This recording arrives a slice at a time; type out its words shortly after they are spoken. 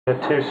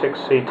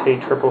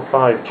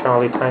26CT555,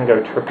 Charlie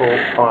Tango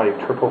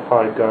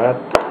 555, go ahead.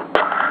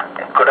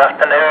 Good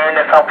afternoon,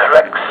 if I'm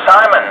correct,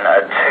 Simon,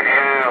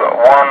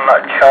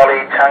 2-1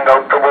 Charlie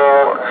Tango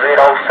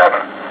 007.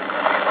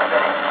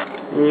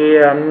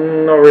 Yeah,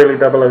 not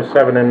really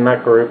 007 in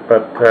that group,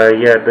 but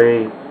yeah,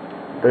 the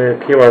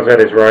QRZ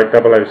is right,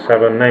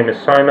 007. Name is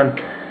Simon,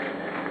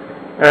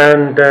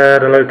 and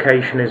the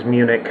location is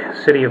Munich,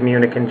 city of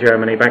Munich in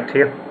Germany. Back to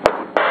you.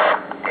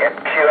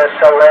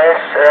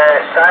 QSLS,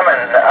 Simon,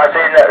 as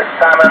in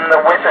Simon the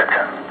Wizard,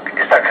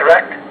 is that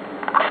correct?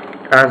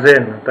 As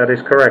in, that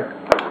is correct.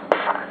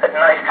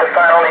 Nice to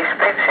finally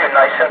speak to you,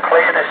 nice and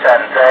clear this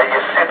end.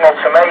 Your signal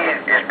to me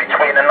is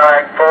between a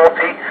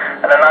 940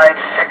 and a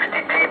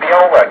 960 dB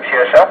over,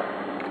 QSL?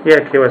 Yeah,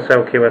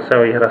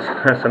 QSL, yeah,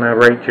 that's an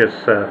outrageous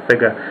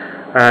figure.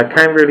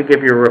 Can't really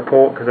give you a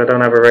report because I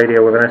don't have a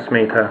radio with an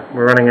S-meter.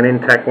 We're running an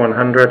Intek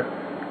 100.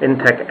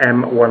 Intek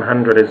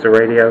M100 is the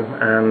radio,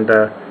 and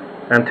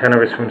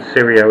antenna is from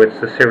Stereo. It's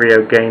the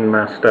Stereo Gain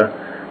Master.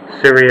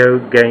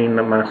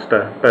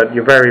 But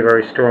you're very,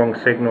 very strong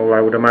signal, I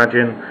would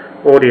imagine.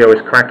 Audio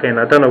is cracking.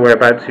 I don't know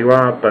whereabouts you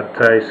are, but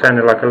it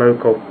sounded like a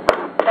local.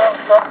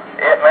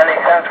 Yeah, many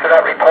thanks for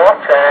that report.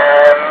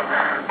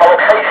 My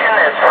location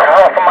is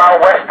half a mile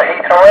west of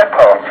Heathrow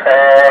Airport.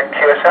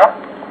 QSL?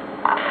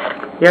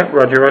 Yeah,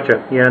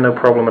 roger. Yeah, no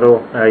problem at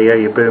all. Yeah,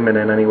 you're booming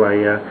in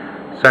anyway.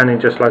 Sounding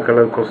just like a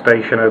local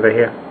station over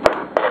here.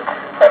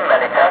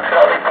 Many thanks for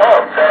that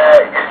report.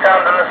 You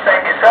sounding the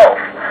same yourself.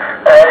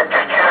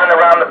 Just tuning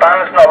around the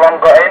bands, not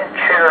long got in,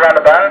 tuning around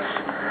the bands.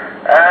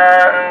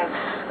 And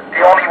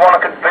the only one I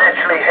could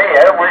virtually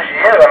hear was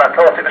you, and I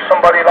thought it was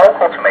somebody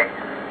local to me.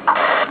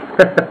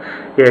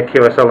 Yeah,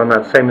 QSL and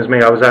that, same as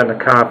me. I was out in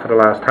the car for the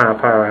last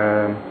half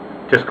hour.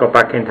 Just got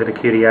back into the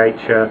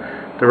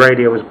QDH. The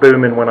radio was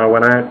booming when I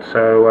went out,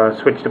 so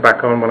switched it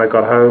back on when I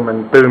got home,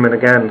 and booming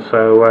again.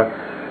 So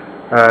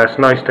it's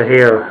nice to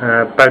hear.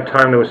 About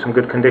time there was some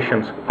good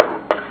conditions.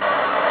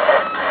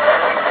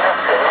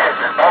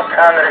 About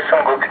time there is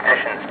some good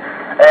conditions.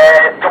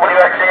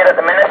 WX here at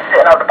the minute,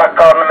 sitting out the back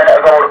garden a minute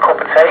ago with a cup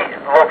of tea,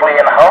 lovely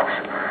and hot.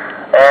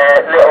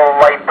 Little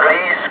light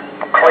breeze,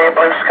 clear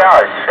blue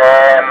skies.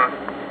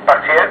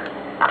 Back to you.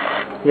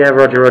 Yeah,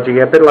 roger.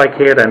 Yeah, a bit like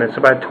here then. It's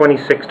about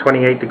 26,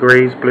 28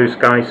 degrees, blue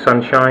skies,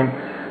 sunshine.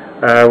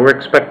 We're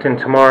expecting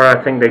tomorrow,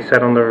 I think they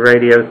said on the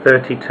radio,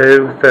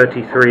 32,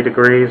 33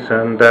 degrees,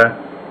 and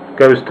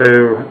goes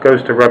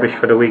to rubbish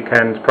for the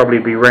weekend. Probably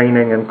be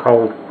raining and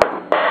cold.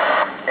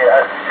 Yeah,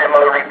 a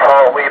similar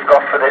report we've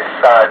got for this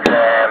side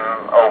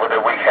over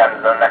the weekend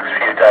and the next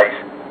few days.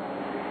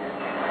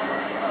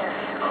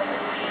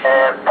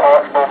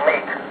 Portable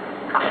meat.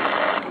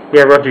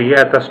 Yeah, roger,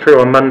 yeah, that's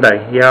true, on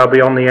Monday. Yeah, I'll be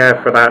on the air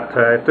for that.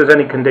 If there's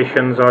any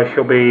conditions, I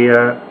shall be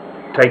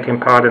taking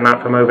part in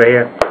that from over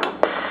here.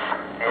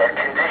 Yeah,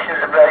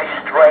 conditions are very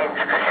strange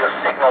because your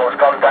signal has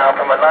gone down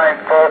from a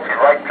 940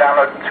 right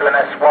down to an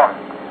S1.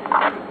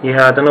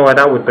 Yeah, I don't know why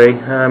that would be.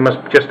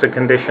 Must be just the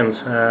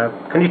conditions.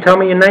 Can you tell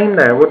me your name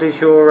there? What is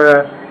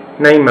your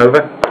name,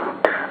 over?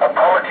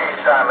 Apologies,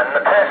 Simon.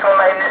 The personal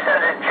name this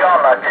is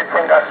John. I did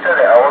think I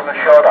said it. I wasn't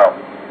sure though.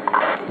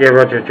 Yeah,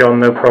 roger,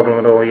 John, no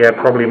problem at all. Yeah,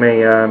 probably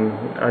me.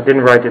 I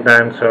didn't write it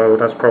down, so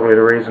that's probably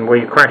the reason. Were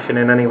you crashing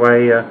in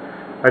anyway?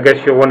 I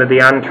guess you're one of the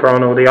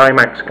Antron or the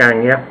IMAX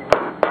gang, yeah?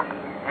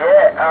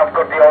 Yeah, I've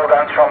got the old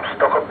Antron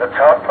stuck up the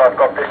top. I've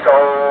got this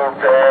old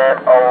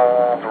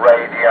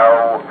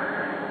radio,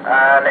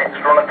 and it's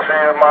running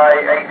through my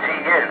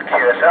ATU,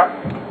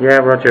 QSL.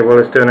 Yeah, roger. Well,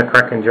 it's doing a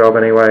cracking job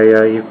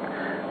anyway.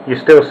 You're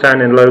still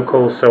sounding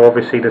local, so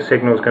obviously the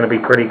signal's going to be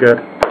pretty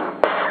good.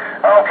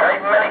 Okay,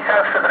 many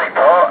thanks for the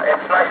report.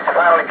 It's nice to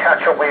finally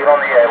catch up with you on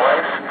the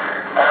airwaves,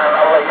 and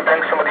I'll let you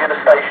bring some of the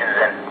other stations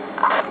in.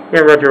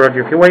 Yeah, roger.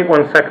 If you wait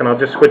 1 second, I'll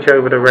just switch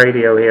over the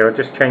radio here. I'll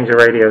just change the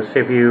radio, see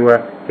if you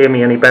hear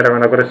me any better,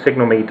 and I've got a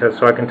signal meter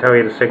so I can tell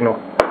you the signal.